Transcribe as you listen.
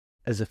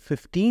As a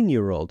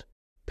 15-year-old,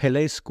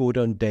 Pele scored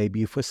on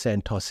debut for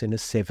Santos in a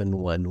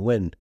 7-1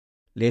 win.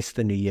 Less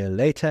than a year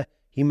later,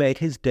 he made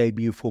his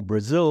debut for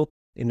Brazil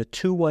in a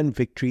 2-1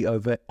 victory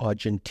over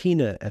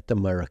Argentina at the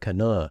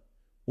Maracanã,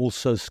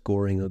 also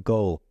scoring a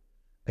goal.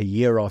 A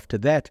year after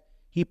that,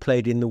 he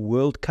played in the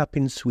World Cup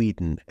in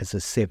Sweden as a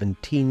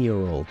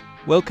 17-year-old.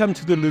 Welcome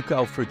to the Luke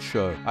Alfred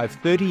Show. I have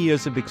 30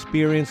 years of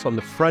experience on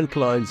the front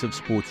lines of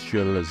sports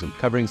journalism,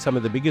 covering some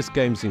of the biggest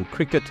games in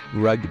cricket,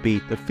 rugby,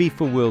 the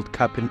FIFA World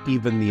Cup, and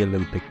even the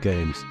Olympic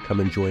Games. Come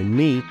and join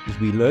me as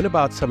we learn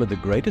about some of the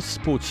greatest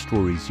sports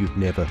stories you've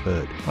never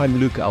heard. I'm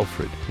Luke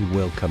Alfred, and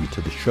welcome to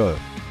the show.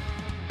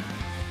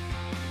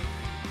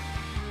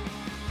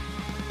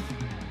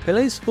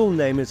 Pele's full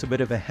name is a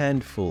bit of a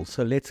handful,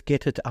 so let's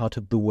get it out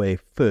of the way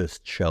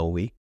first, shall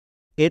we?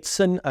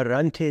 Edson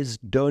Arantes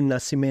do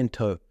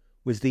Nascimento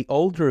was the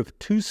older of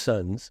two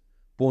sons,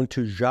 born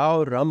to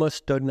João Ramos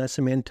do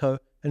Nascimento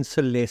and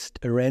Celeste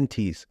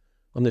Arantes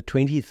on the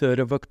 23rd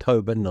of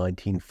October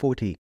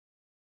 1940.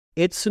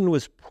 Edson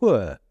was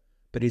poor,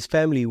 but his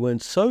family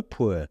weren't so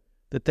poor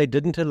that they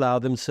didn't allow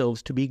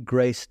themselves to be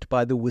graced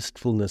by the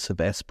wistfulness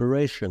of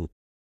aspiration.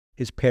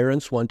 His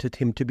parents wanted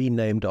him to be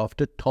named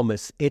after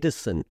Thomas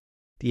Edison,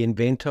 the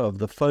inventor of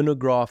the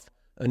phonograph,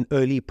 an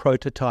early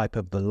prototype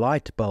of the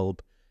light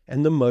bulb,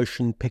 and the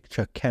motion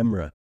picture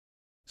camera.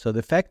 So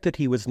the fact that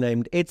he was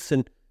named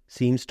Edson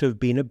seems to have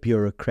been a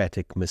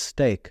bureaucratic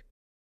mistake.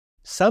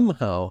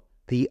 Somehow,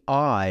 the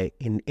I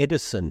in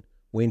Edison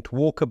went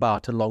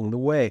walkabout along the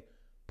way,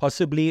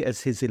 possibly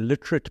as his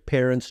illiterate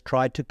parents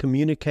tried to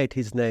communicate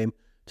his name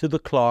to the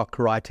clerk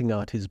writing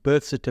out his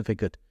birth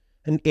certificate,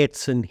 and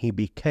Edson he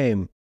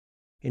became.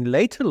 In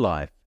later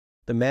life,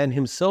 the man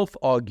himself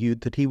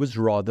argued that he was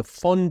rather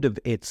fond of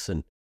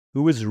Edson,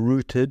 who was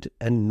rooted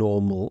and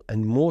normal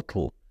and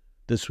mortal.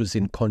 This was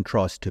in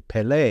contrast to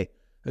Pele,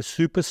 a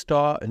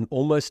superstar and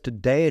almost a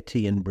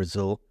deity in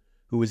Brazil,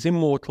 who was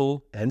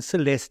immortal and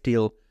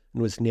celestial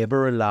and was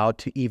never allowed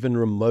to even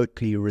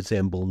remotely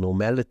resemble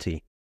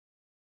normality.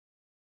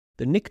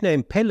 The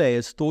nickname Pele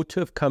is thought to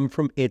have come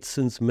from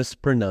Edson's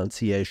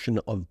mispronunciation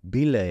of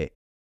Pele,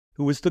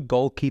 who was the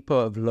goalkeeper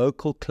of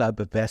local club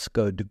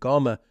Vasco da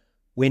Gama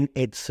when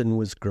Edson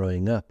was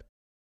growing up.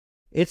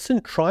 Edson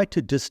tried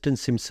to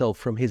distance himself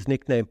from his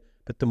nickname,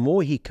 but the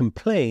more he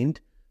complained,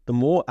 the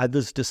more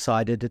others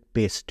decided it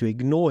best to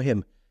ignore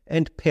him,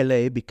 and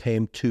Pele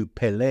became two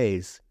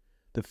Pelés.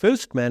 The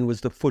first man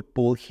was the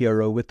football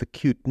hero with the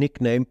cute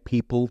nickname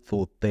people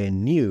thought they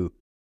knew.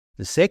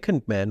 The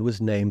second man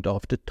was named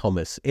after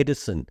Thomas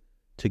Edison.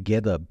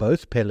 Together,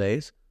 both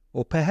Pelés,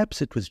 or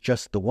perhaps it was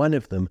just the one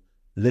of them,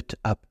 lit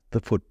up the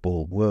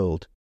football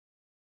world.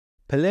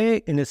 Pele,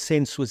 in a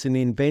sense, was an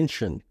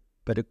invention,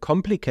 but a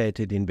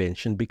complicated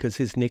invention because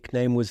his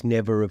nickname was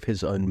never of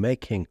his own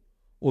making,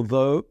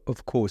 although,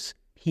 of course,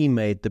 he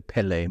made the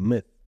Pele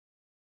myth.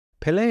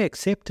 Pele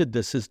accepted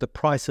this as the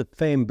price of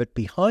fame, but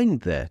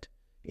behind that,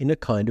 in a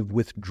kind of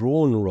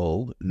withdrawn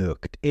role,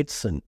 lurked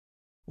Edson.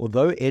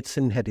 Although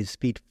Edson had his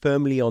feet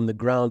firmly on the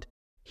ground,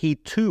 he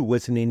too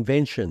was an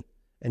invention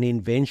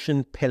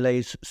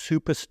Pele's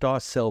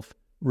superstar self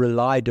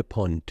relied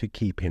upon to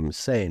keep him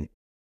sane.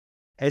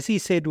 As he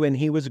said when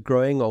he was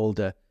growing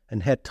older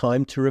and had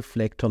time to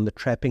reflect on the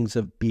trappings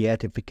of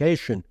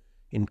beatification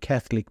in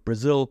Catholic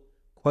Brazil,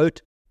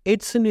 quote,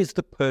 Edson is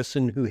the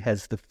person who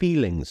has the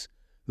feelings,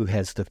 who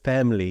has the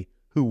family,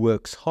 who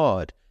works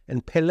hard,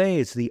 and Pele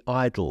is the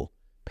idol.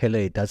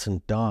 Pele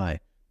doesn't die.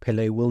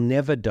 Pele will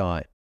never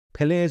die.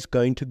 Pele is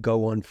going to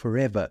go on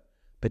forever.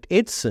 But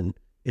Edson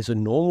is a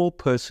normal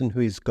person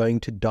who is going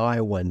to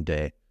die one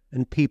day,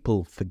 and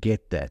people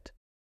forget that.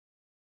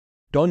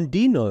 Don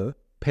Dino,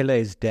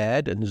 Pele's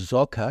dad, and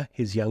Zoka,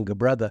 his younger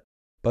brother,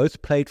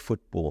 both played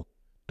football.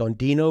 Don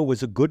Dino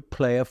was a good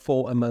player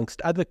for,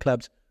 amongst other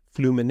clubs,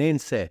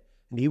 Fluminense,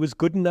 and he was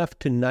good enough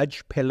to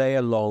nudge Pele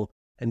along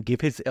and give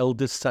his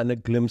eldest son a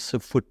glimpse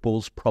of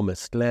football's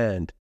promised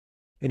land.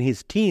 In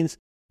his teens,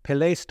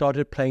 Pele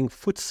started playing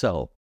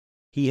futsal.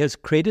 He has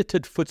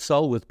credited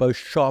futsal with both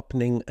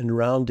sharpening and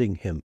rounding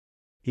him.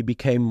 He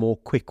became more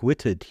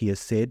quick-witted, he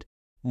has said,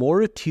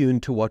 more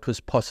attuned to what was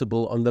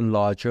possible on the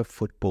larger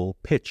football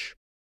pitch.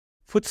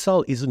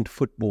 Futsal isn't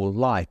football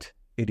light,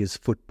 it is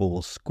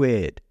football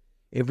squared.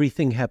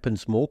 Everything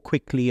happens more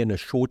quickly in a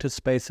shorter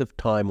space of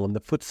time on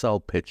the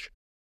futsal pitch.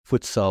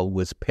 Futsal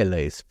was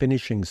Pele's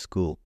finishing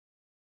school.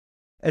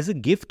 As a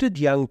gifted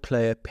young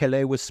player,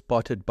 Pele was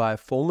spotted by a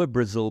former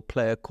Brazil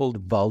player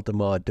called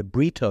Valdemar de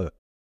Brito,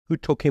 who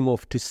took him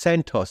off to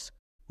Santos,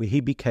 where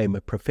he became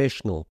a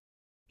professional.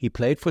 He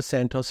played for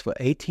Santos for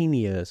 18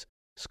 years,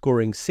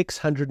 scoring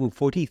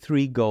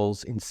 643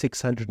 goals in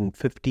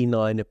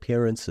 659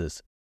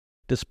 appearances.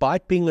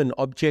 Despite being an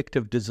object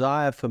of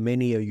desire for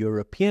many a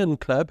European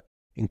club,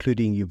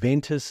 including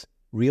Juventus,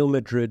 Real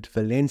Madrid,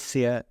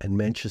 Valencia, and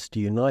Manchester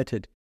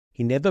United,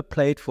 he never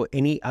played for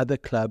any other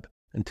club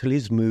until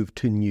his move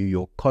to New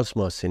York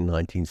Cosmos in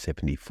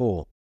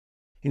 1974.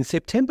 In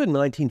September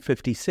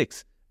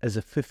 1956, as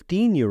a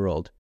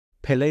 15-year-old,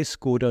 Pele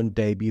scored on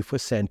debut for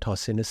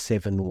Santos in a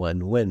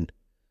 7-1 win.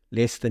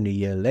 Less than a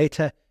year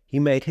later, he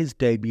made his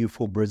debut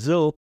for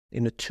Brazil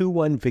in a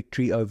 2-1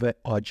 victory over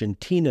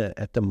Argentina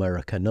at the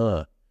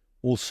Maracanã,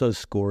 also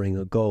scoring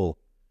a goal.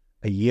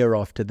 A year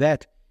after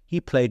that,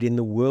 he played in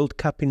the World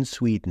Cup in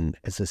Sweden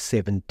as a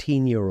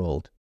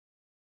 17-year-old.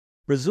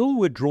 Brazil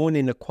were drawn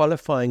in a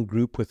qualifying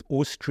group with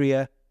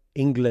Austria,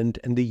 England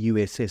and the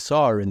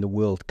USSR in the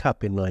World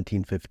Cup in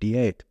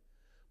 1958.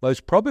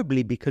 Most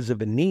probably because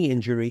of a knee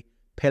injury,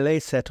 Pele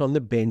sat on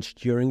the bench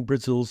during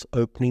Brazil's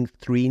opening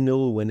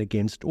 3-0 win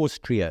against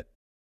Austria.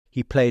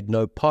 He played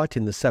no part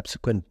in the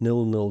subsequent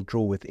 0-0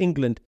 draw with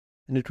England,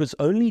 and it was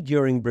only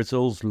during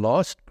Brazil's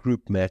last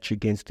group match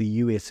against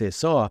the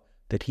USSR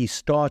that he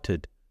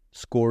started,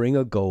 scoring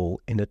a goal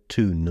in a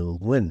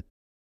 2-0 win.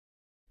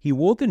 He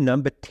wore the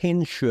number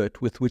 10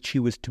 shirt with which he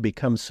was to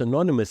become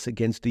synonymous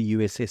against the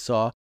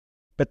USSR,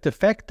 but the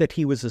fact that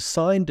he was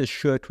assigned a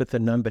shirt with the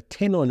number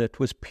 10 on it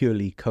was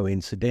purely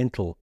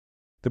coincidental.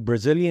 The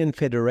Brazilian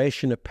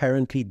Federation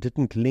apparently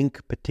didn't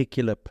link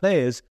particular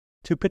players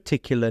to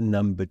particular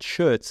numbered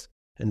shirts,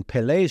 and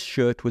Pele's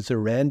shirt was a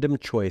random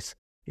choice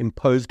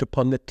imposed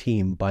upon the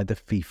team by the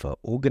FIFA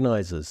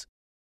organizers.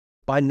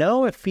 By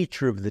now a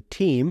feature of the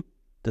team,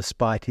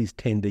 despite his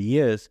tender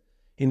years,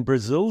 in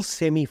Brazil's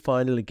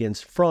semi-final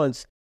against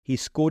France, he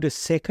scored a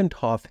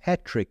second-half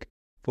hat-trick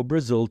for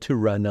Brazil to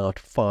run out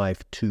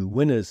 5-2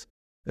 winners,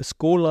 a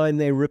scoreline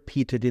they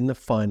repeated in the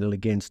final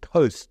against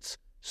hosts,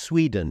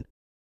 Sweden.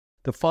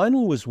 The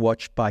final was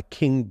watched by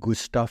King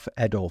Gustav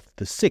Adolf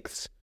VI,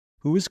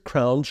 who was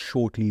crowned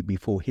shortly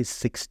before his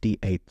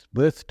 68th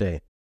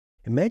birthday.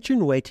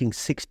 Imagine waiting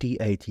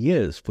 68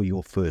 years for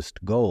your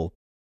first goal.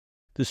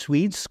 The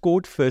Swedes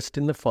scored first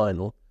in the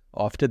final.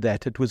 After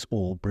that it was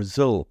all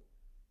Brazil.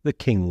 The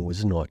king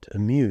was not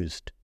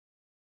amused.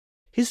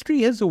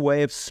 History has a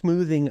way of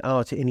smoothing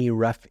out any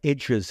rough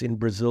edges in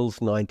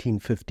Brazil's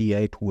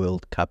 1958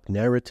 World Cup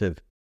narrative.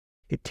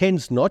 It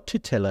tends not to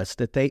tell us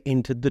that they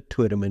entered the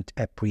tournament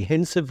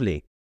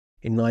apprehensively.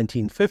 In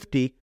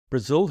 1950,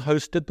 Brazil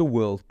hosted the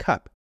World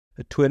Cup,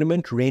 a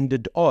tournament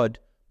rendered odd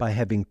by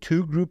having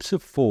 2 groups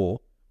of 4,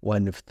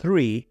 1 of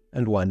 3,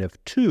 and 1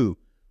 of 2,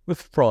 with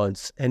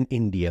France and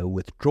India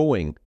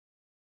withdrawing.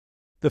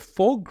 The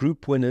 4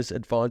 group winners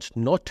advanced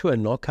not to a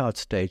knockout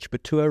stage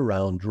but to a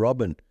round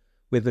robin,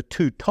 where the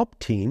 2 top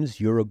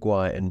teams,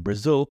 Uruguay and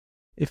Brazil,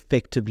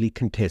 effectively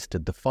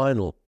contested the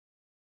final.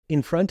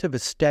 In front of a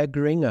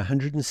staggering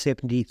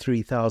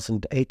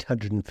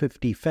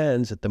 173,850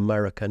 fans at the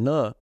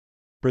Maracanã,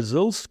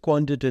 Brazil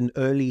squandered an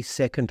early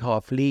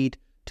second-half lead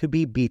to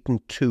be beaten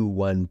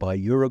 2-1 by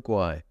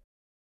Uruguay.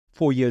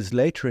 4 years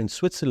later in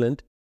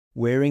Switzerland,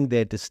 wearing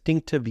their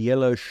distinctive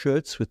yellow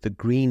shirts with the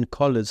green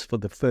collars for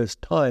the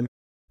first time,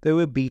 they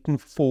were beaten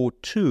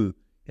 4-2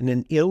 in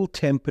an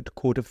ill-tempered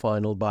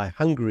quarterfinal by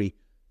Hungary,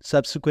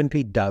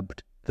 subsequently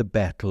dubbed the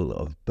Battle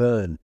of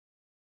Bern.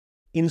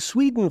 In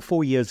Sweden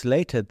 4 years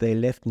later, they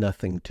left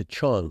nothing to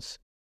chance.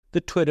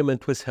 The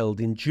tournament was held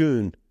in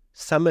June,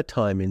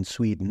 summertime in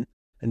Sweden,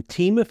 and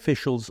team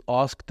officials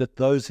asked that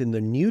those in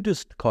the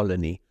nudist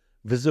colony,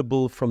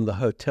 visible from the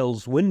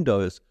hotel's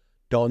windows,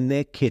 don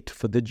their kit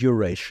for the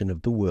duration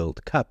of the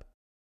World Cup.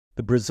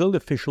 The Brazil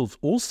officials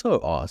also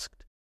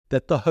asked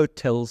that the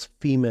hotel's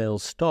female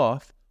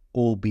staff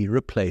all be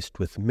replaced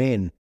with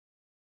men.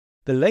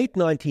 The late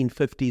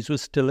 1950s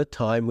was still a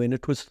time when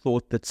it was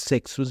thought that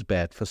sex was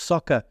bad for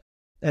soccer,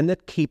 and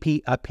that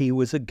keepy-uppy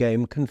was a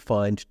game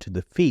confined to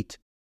the feet.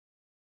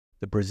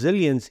 The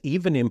Brazilians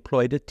even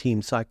employed a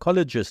team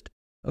psychologist,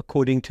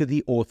 according to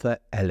the author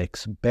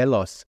Alex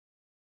Bellos.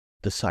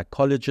 The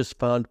psychologist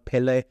found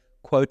Pele,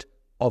 quote,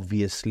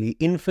 obviously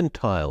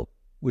infantile,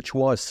 which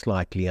was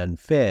slightly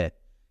unfair.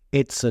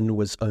 Edson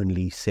was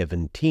only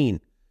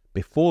 17.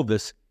 Before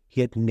this,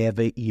 he had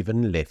never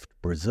even left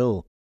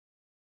Brazil.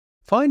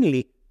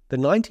 Finally, the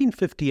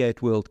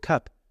 1958 World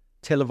Cup,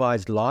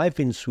 televised live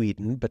in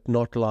Sweden, but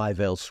not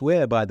live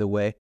elsewhere, by the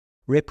way,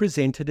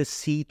 represented a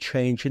sea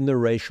change in the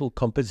racial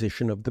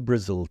composition of the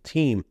Brazil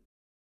team.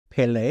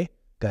 Pele,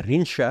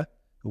 Garrincha,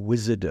 the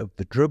wizard of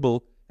the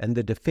dribble, and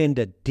the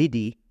defender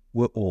Didi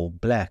were all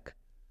black.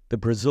 The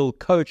Brazil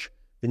coach,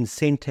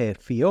 Vicente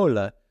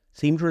Fiola,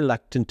 seemed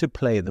reluctant to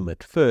play them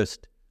at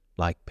first.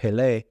 Like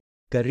Pele,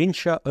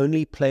 Garrincha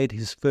only played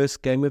his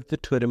first game of the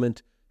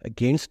tournament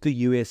against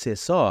the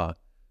USSR,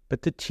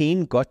 but the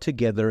team got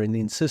together and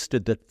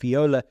insisted that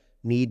Fiola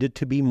needed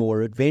to be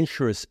more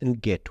adventurous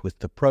and get with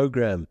the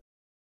program.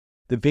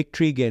 The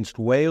victory against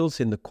Wales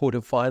in the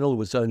quarter-final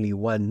was only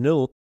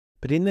 1-0,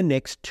 but in the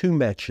next 2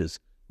 matches,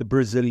 the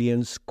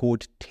Brazilians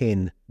scored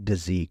 10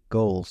 dizzy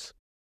goals.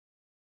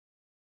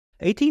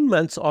 18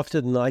 months after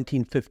the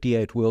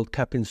 1958 World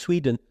Cup in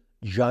Sweden,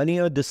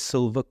 Jânio da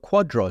Silva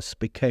Quadros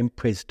became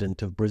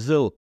president of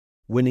Brazil,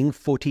 winning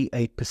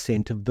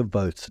 48% of the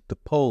votes at the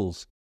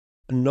polls.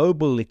 A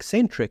noble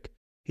eccentric,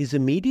 his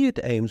immediate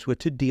aims were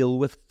to deal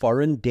with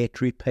foreign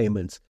debt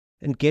repayments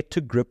and get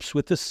to grips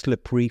with the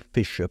slippery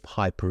fish of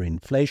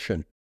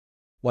hyperinflation.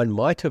 One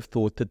might have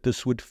thought that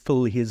this would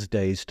fill his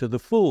days to the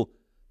full,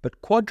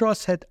 but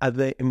Quadros had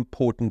other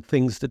important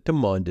things that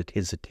demanded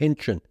his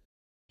attention.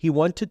 he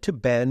wanted to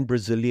ban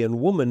Brazilian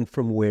women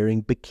from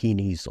wearing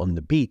bikinis on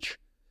the beach,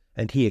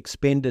 and he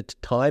expended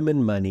time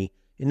and money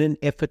in an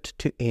effort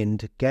to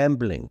end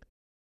gambling.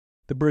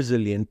 The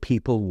Brazilian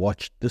people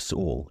watched this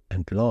all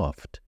and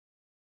laughed.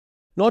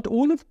 Not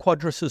all of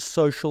Quadros's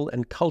social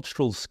and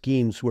cultural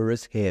schemes were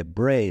as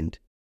harebrained.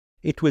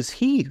 It was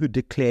he who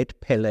declared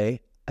Pele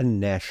a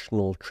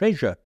national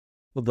treasure,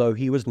 although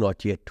he was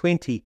not yet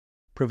 20,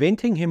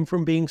 preventing him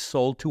from being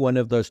sold to one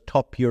of those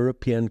top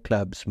European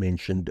clubs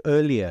mentioned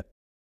earlier.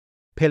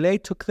 Pele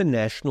took the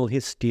national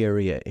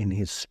hysteria in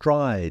his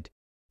stride.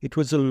 It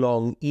was a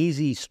long,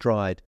 easy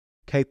stride,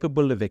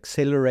 capable of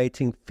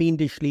accelerating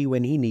fiendishly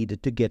when he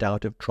needed to get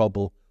out of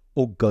trouble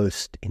or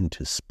ghost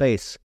into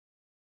space.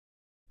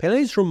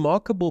 Pele's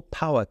remarkable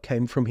power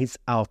came from his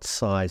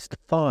outsized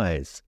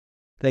thighs.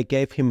 They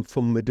gave him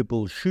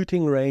formidable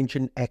shooting range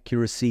and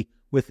accuracy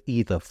with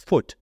either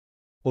foot.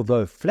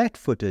 Although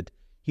flat-footed,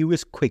 he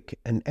was quick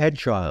and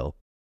agile.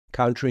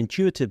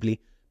 Counterintuitively,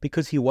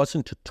 because he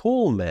wasn't a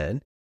tall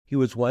man, he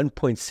was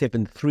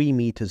 1.73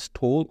 meters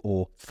tall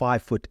or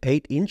 5 foot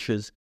 8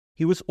 inches,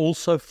 he was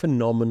also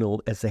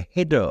phenomenal as a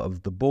header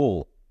of the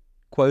ball.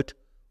 Quote,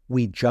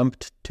 "We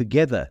jumped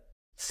together,"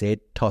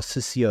 said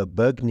Tarcisio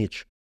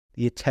Bergnich,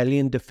 the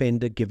Italian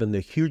defender given the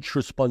huge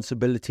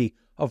responsibility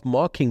of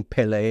marking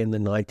Pele in the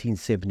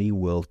 1970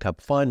 World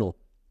Cup final.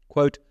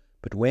 Quote,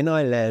 "But when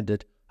I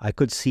landed, I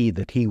could see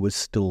that he was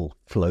still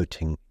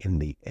floating in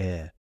the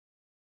air."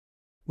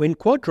 When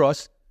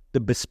Quadros, the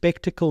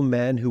bespectacled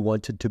man who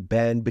wanted to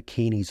ban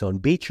bikinis on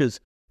beaches,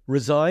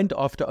 resigned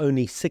after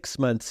only 6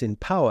 months in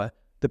power,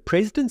 the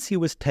presidency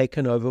was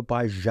taken over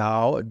by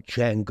João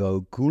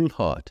Django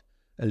Goulart,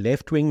 a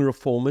left-wing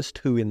reformist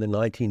who in the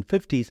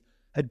 1950s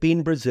had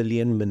been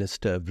Brazilian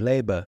Minister of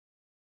Labour.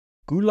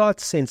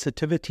 Goulart's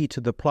sensitivity to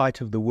the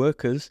plight of the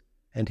workers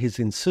and his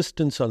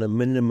insistence on a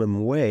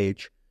minimum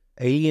wage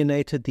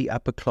alienated the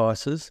upper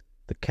classes,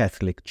 the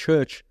Catholic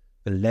Church,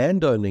 the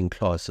landowning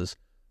classes,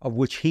 of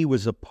which he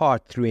was a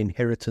part through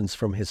inheritance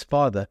from his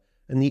father,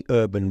 and the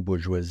urban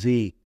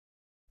bourgeoisie.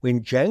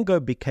 When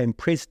Django became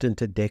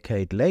president a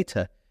decade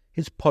later,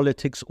 his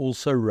politics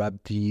also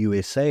rubbed the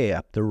USA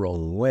up the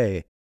wrong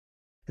way.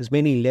 As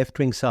many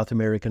left-wing South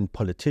American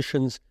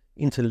politicians,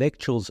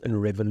 intellectuals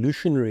and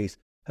revolutionaries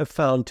have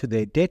found to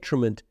their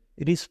detriment,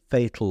 it is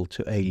fatal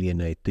to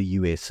alienate the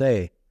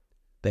USA.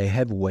 They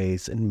have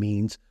ways and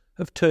means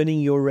of turning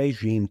your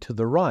regime to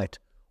the right,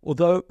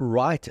 although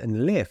right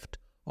and left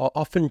are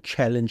often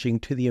challenging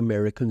to the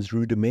Americans'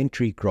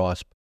 rudimentary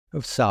grasp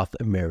of South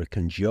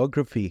American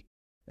geography.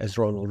 As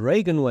Ronald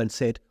Reagan once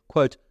said,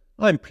 quote,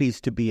 "I'm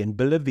pleased to be in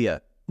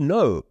Bolivia.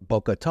 No,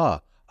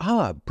 Bogota.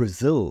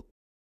 Brazil."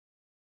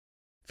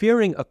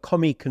 Fearing a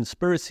commie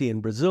conspiracy in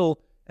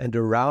Brazil and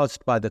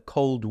aroused by the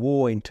Cold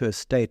War into a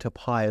state of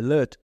high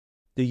alert,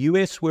 the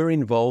US were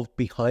involved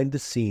behind the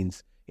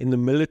scenes in the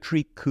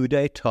military coup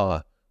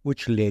d'etat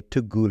which led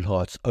to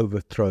Goulart's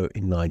overthrow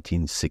in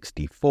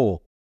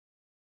 1964.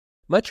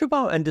 Much of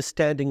our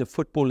understanding of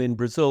football in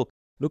Brazil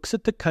looks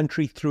at the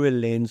country through a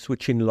lens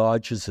which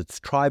enlarges its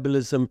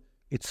tribalism,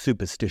 its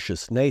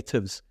superstitious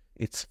natives,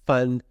 its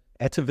fun,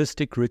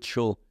 atavistic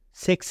ritual,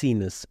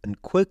 sexiness,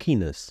 and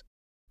quirkiness.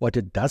 What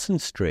it doesn't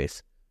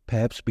stress,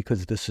 perhaps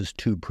because this is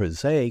too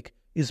prosaic,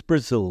 is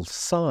Brazil's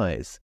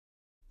size.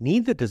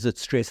 Neither does it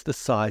stress the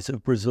size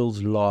of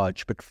Brazil's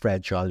large but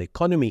fragile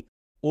economy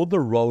or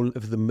the role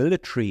of the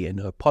military in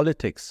her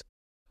politics.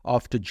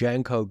 After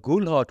Django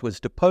Goulart was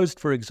deposed,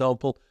 for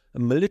example, a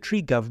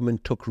military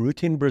government took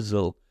root in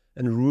Brazil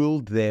and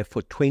ruled there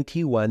for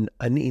 21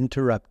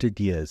 uninterrupted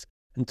years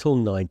until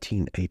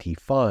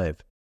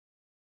 1985.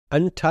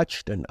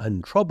 Untouched and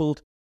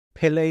untroubled,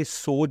 Pele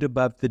soared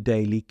above the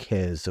daily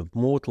cares of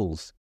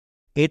mortals.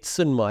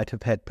 Edson might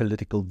have had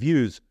political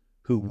views.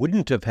 Who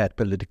wouldn't have had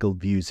political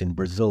views in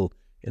Brazil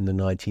in the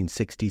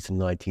 1960s and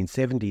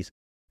 1970s?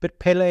 But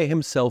Pele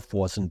himself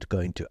wasn't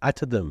going to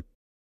utter them.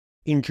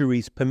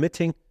 Injuries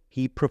permitting,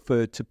 he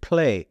preferred to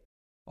play,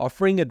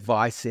 offering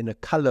advice in a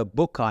color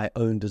book I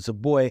owned as a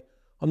boy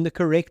on the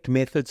correct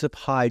methods of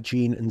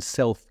hygiene and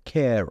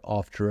self-care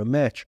after a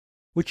match,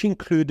 which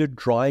included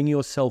drying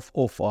yourself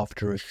off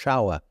after a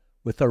shower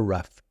with a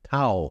rough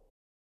towel.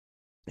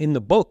 In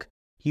the book,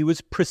 he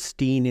was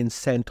pristine in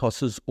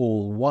Santos's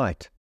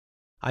all-white.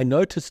 I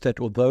noticed that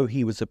although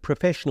he was a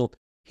professional,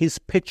 his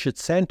pitch at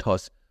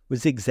Santos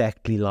was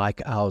exactly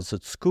like ours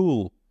at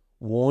school,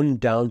 worn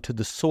down to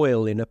the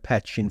soil in a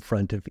patch in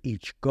front of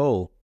each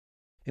goal.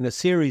 In a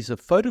series of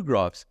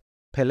photographs,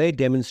 Pele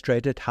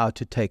demonstrated how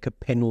to take a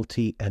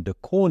penalty and a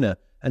corner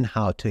and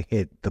how to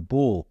head the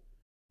ball.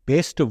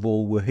 Best of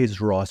all were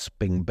his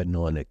rasping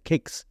banana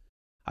kicks.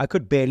 I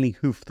could barely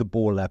hoof the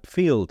ball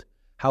upfield.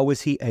 How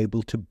was he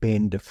able to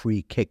bend a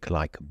free kick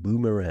like a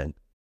boomerang?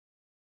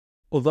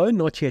 Although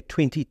not yet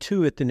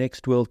 22 at the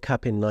next World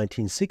Cup in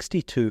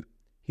 1962,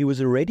 he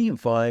was already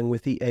vying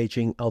with the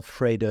aging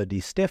Alfredo Di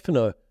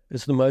Stefano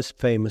as the most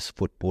famous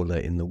footballer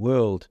in the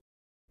world.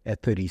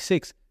 At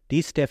 36,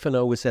 Di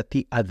Stefano was at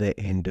the other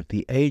end of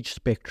the age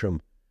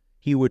spectrum.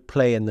 He would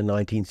play in the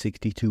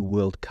 1962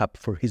 World Cup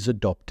for his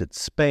adopted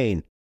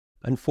Spain,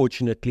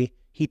 Unfortunately,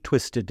 he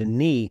twisted a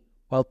knee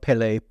while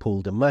Pele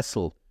pulled a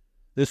muscle.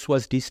 This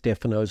was Di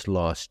Stefano's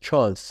last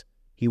chance.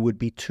 He would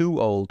be too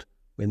old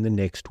when the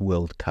next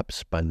World Cup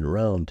spun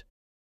round.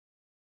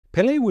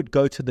 Pele would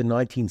go to the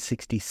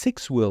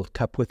 1966 World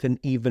Cup with an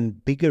even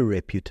bigger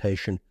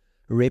reputation,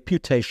 a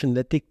reputation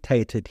that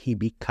dictated he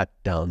be cut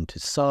down to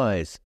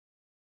size.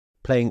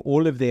 Playing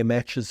all of their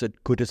matches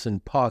at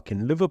Goodison Park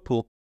in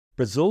Liverpool,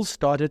 Brazil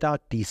started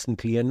out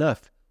decently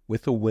enough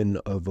with a win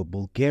over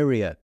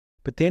Bulgaria,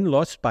 but then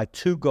lost by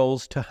 2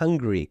 goals to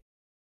Hungary.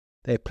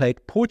 They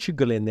played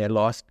Portugal in their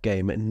last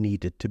game and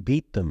needed to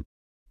beat them.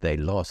 They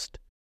lost.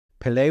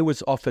 Pele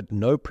was offered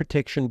no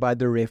protection by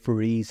the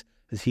referees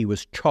as he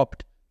was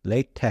chopped,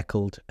 late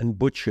tackled and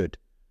butchered.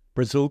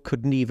 Brazil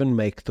couldn't even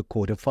make the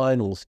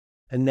quarterfinals,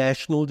 a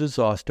national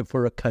disaster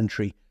for a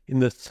country in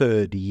the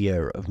 3rd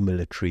year of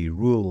military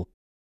rule.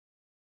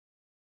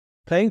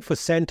 Playing for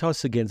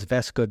Santos against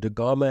Vasco da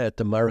Gama at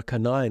the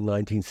Maracanã in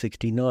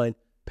 1969,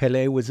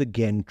 Pele was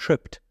again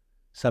tripped,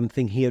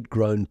 something he had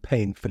grown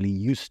painfully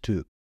used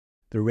to.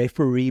 The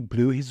referee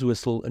blew his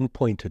whistle and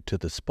pointed to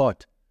the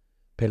spot.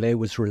 Pele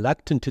was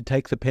reluctant to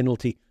take the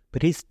penalty,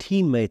 but his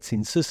teammates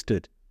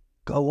insisted.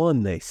 "Go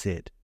on," they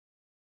said.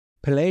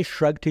 Pele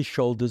shrugged his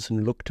shoulders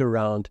and looked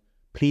around,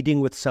 pleading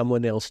with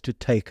someone else to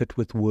take it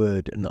with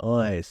word and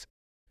eyes.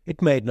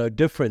 It made no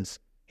difference.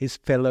 His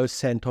fellow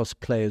Santos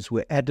players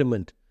were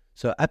adamant,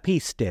 so up he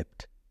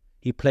stepped.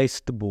 He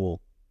placed the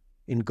ball.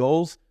 In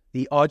goals,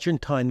 the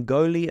Argentine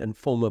goalie and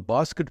former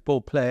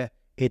basketball player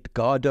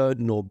Edgardo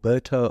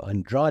Norberto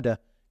Andrade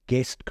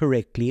guessed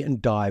correctly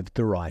and dived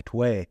the right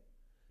way.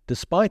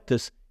 Despite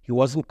this, he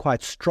wasn't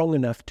quite strong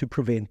enough to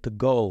prevent the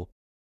goal.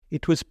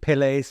 It was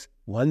Pele's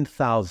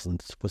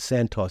 1000th for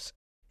Santos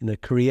in a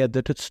career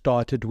that had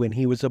started when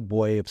he was a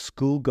boy of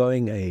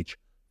school-going age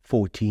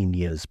 14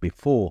 years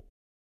before.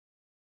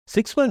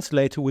 6 months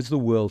later was the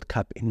World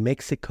Cup in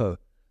Mexico,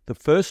 the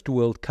first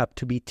World Cup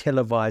to be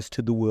televised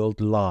to the world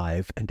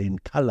live and in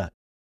colour.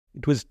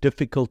 It was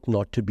difficult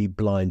not to be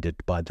blinded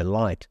by the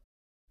light.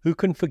 Who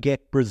can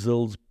forget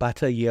Brazil's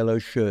butter yellow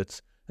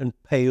shirts and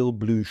pale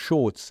blue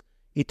shorts,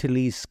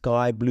 Italy's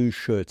sky blue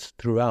shirts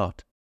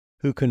throughout?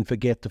 Who can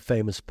forget the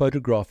famous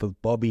photograph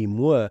of Bobby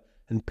Moore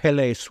and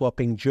Pele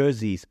swapping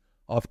jerseys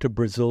after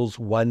Brazil's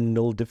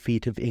 1-0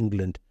 defeat of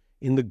England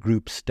in the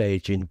group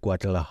stage in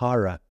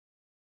Guadalajara?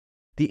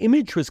 The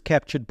image was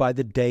captured by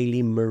the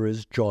Daily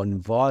Mirror's John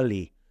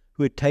Varley,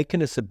 who had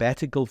taken a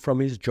sabbatical from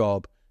his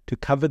job to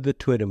cover the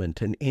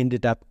tournament and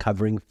ended up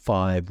covering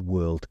 5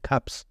 World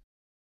Cups.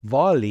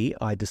 Varley,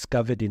 I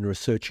discovered in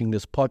researching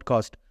this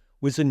podcast,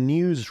 was a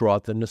news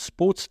rather than a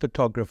sports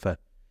photographer.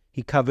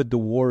 He covered the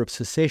War of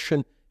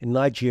Secession in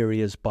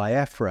Nigeria's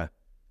Biafra.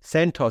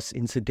 Santos,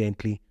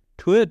 incidentally,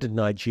 toured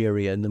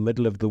Nigeria in the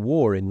middle of the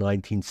war in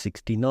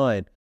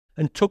 1969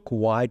 and took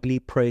widely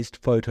praised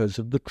photos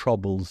of the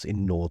troubles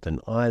in Northern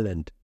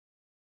Ireland.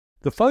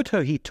 The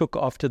photo he took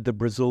after the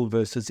Brazil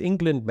versus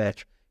England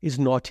match is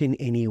not in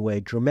any way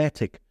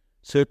dramatic,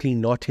 certainly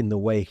not in the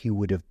way he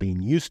would have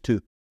been used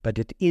to, but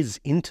it is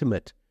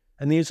intimate,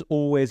 and there's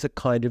always a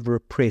kind of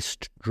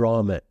repressed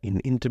drama in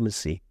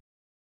intimacy.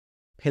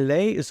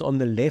 Pele is on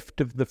the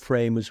left of the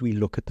frame as we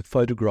look at the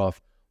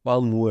photograph,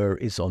 while Moore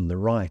is on the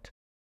right.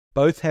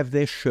 Both have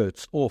their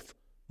shirts off,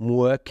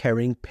 Moore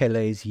carrying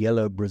Pele's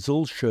yellow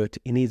Brazil shirt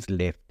in his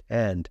left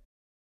hand.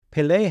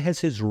 Pele has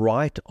his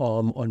right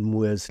arm on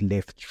Moore's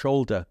left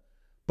shoulder.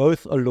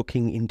 Both are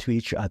looking into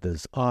each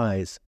other's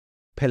eyes.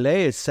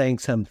 Pele is saying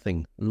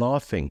something,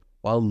 laughing,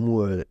 while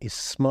Moore is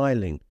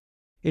smiling.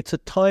 It's a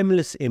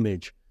timeless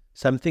image,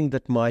 something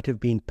that might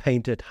have been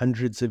painted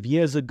hundreds of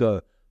years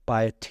ago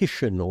by a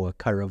Titian or a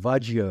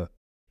Caravaggio.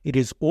 It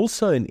is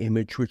also an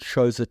image which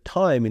shows a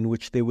time in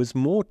which there was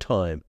more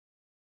time.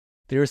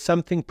 There is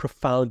something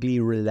profoundly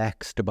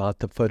relaxed about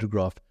the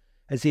photograph,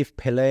 as if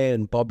Pele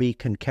and Bobby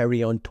can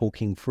carry on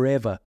talking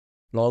forever,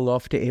 long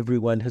after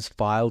everyone has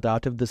filed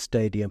out of the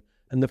stadium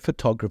and the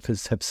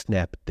photographers have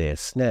snapped their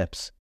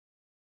snaps.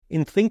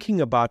 In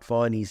thinking about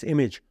Varney's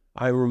image,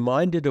 I am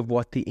reminded of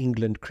what the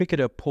England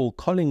cricketer Paul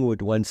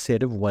Collingwood once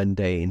said of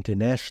one-day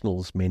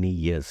internationals many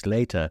years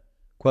later.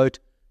 Quote,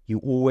 "You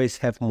always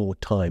have more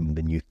time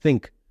than you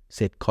think,"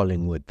 said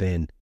Collingwood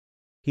then.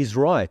 He's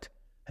right,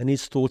 and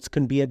his thoughts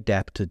can be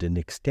adapted and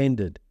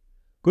extended.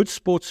 Good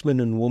sportsmen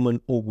and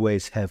women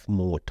always have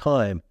more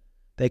time.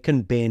 They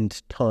can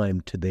bend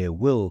time to their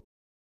will.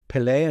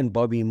 Pele and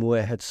Bobby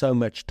Moore had so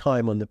much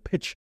time on the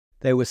pitch.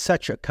 They were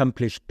such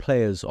accomplished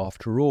players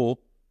after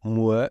all.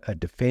 Moore, a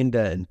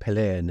defender, and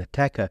Pele, an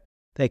attacker.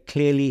 They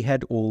clearly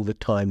had all the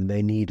time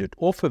they needed.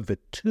 Off of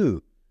it,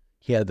 too.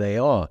 Here they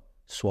are,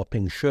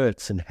 swapping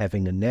shirts and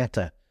having a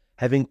natter,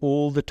 having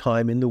all the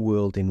time in the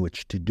world in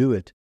which to do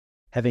it.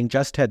 Having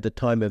just had the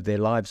time of their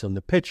lives on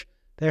the pitch,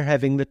 they're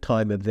having the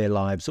time of their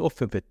lives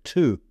off of it,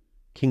 too.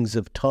 Kings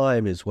of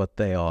time is what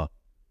they are.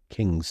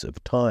 Kings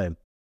of time.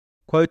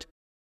 Quote,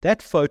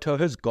 "That photo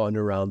has gone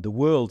around the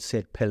world,"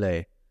 said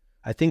Pele.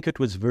 "I think it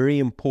was very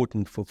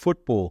important for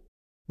football.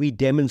 We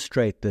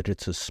demonstrate that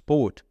it's a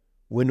sport.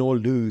 Win or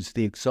lose,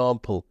 the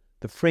example,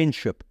 the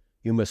friendship,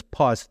 You must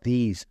pass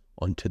these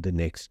on to the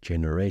next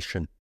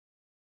generation.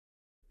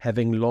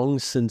 Having long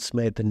since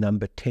made the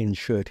number 10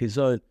 shirt his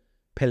own,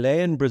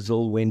 Pele and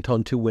Brazil went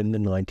on to win the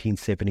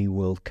 1970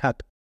 World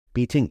Cup,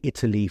 beating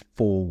Italy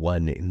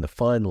 4-1 in the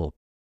final.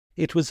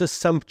 It was a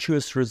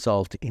sumptuous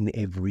result in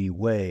every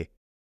way.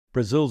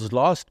 Brazil's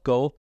last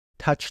goal,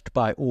 touched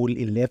by all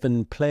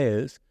 11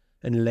 players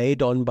and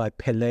laid on by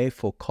Pele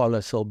for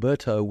Carlos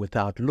Alberto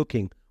without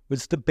looking,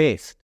 was the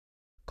best.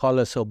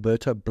 Carlos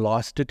Alberto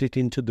blasted it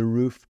into the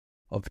roof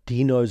of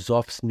Dino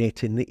Zoff's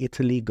net in the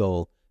Italy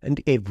goal,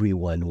 and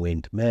everyone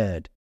went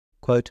mad.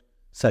 Quote,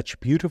 "Such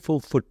beautiful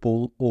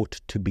football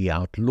ought to be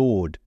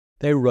outlawed,"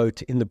 they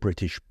wrote in the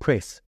British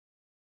press.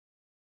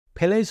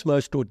 Pele's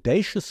most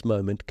audacious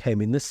moment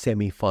came in the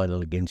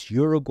semi-final against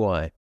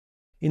Uruguay.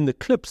 In the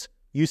clips,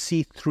 you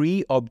see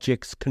three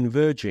objects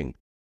converging.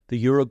 The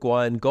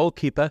Uruguayan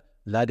goalkeeper,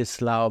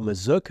 Ladislao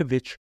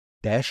Mazurkovic,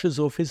 dashes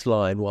off his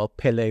line while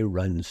Pele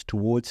runs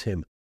towards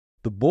him.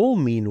 The ball,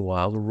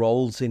 meanwhile,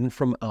 rolls in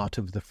from out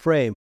of the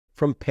frame,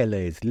 from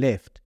Pele's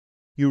left.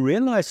 You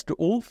realize that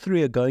all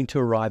three are going to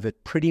arrive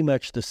at pretty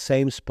much the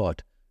same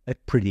spot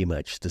at pretty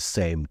much the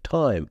same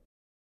time.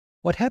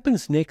 What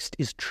happens next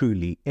is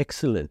truly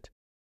excellent.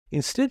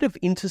 Instead of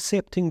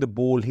intercepting the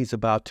ball he's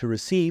about to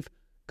receive,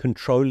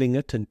 controlling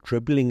it and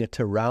dribbling it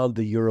around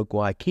the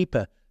Uruguay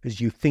keeper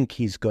as you think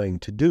he's going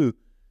to do,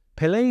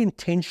 Pele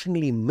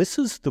intentionally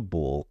misses the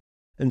ball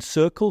and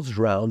circles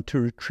round to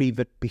retrieve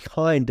it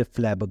behind a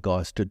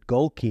flabbergasted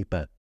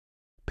goalkeeper.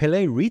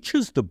 Pele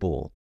reaches the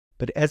ball,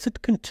 but as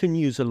it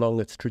continues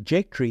along its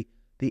trajectory,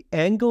 the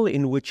angle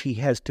in which he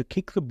has to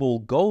kick the ball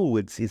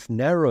goalwards is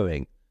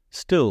narrowing.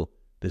 Still,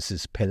 this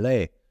is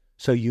Pele,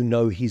 so you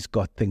know he's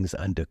got things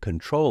under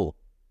control.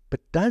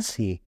 But does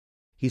he?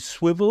 He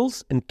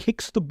swivels and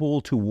kicks the ball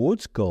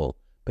towards goal,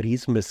 but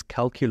he's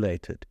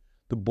miscalculated.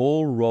 The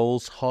ball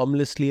rolls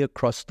harmlessly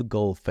across the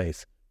goal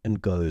face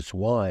and goes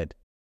wide.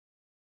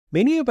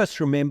 Many of us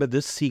remember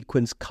this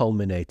sequence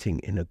culminating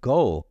in a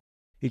goal.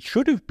 It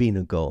should have been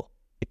a goal.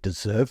 It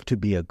deserved to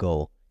be a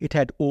goal. It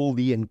had all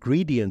the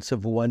ingredients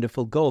of a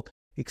wonderful goal,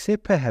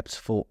 except perhaps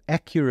for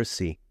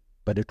accuracy.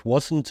 But it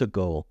wasn't a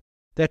goal.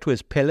 That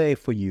was Pele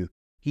for you.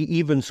 He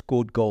even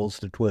scored goals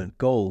that weren't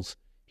goals.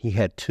 He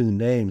had two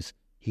names.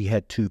 He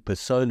had two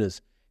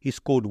personas. He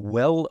scored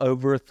well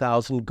over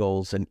 1,000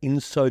 goals, and in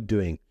so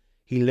doing,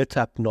 he lit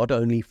up not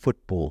only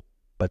football,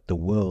 but the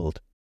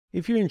world.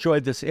 If you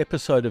enjoyed this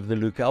episode of The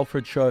Luke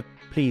Alfred Show,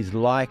 please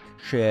like,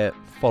 share,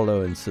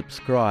 follow, and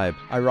subscribe.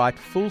 I write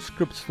full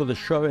scripts for the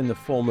show in the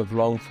form of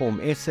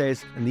long-form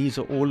essays, and these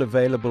are all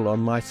available on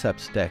my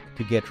Substack.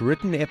 To get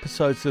written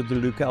episodes of The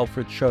Luke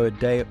Alfred Show a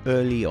day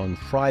early on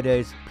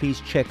Fridays, please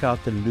check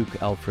out the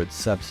Luke Alfred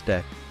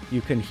Substack. You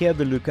can hear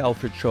The Luke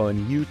Alfred Show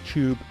on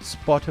YouTube,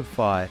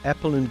 Spotify,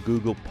 Apple and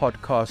Google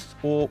Podcasts,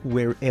 or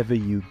wherever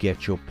you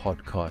get your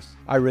podcasts.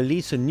 I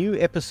release a new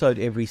episode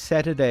every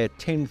Saturday at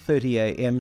 10:30 a.m.,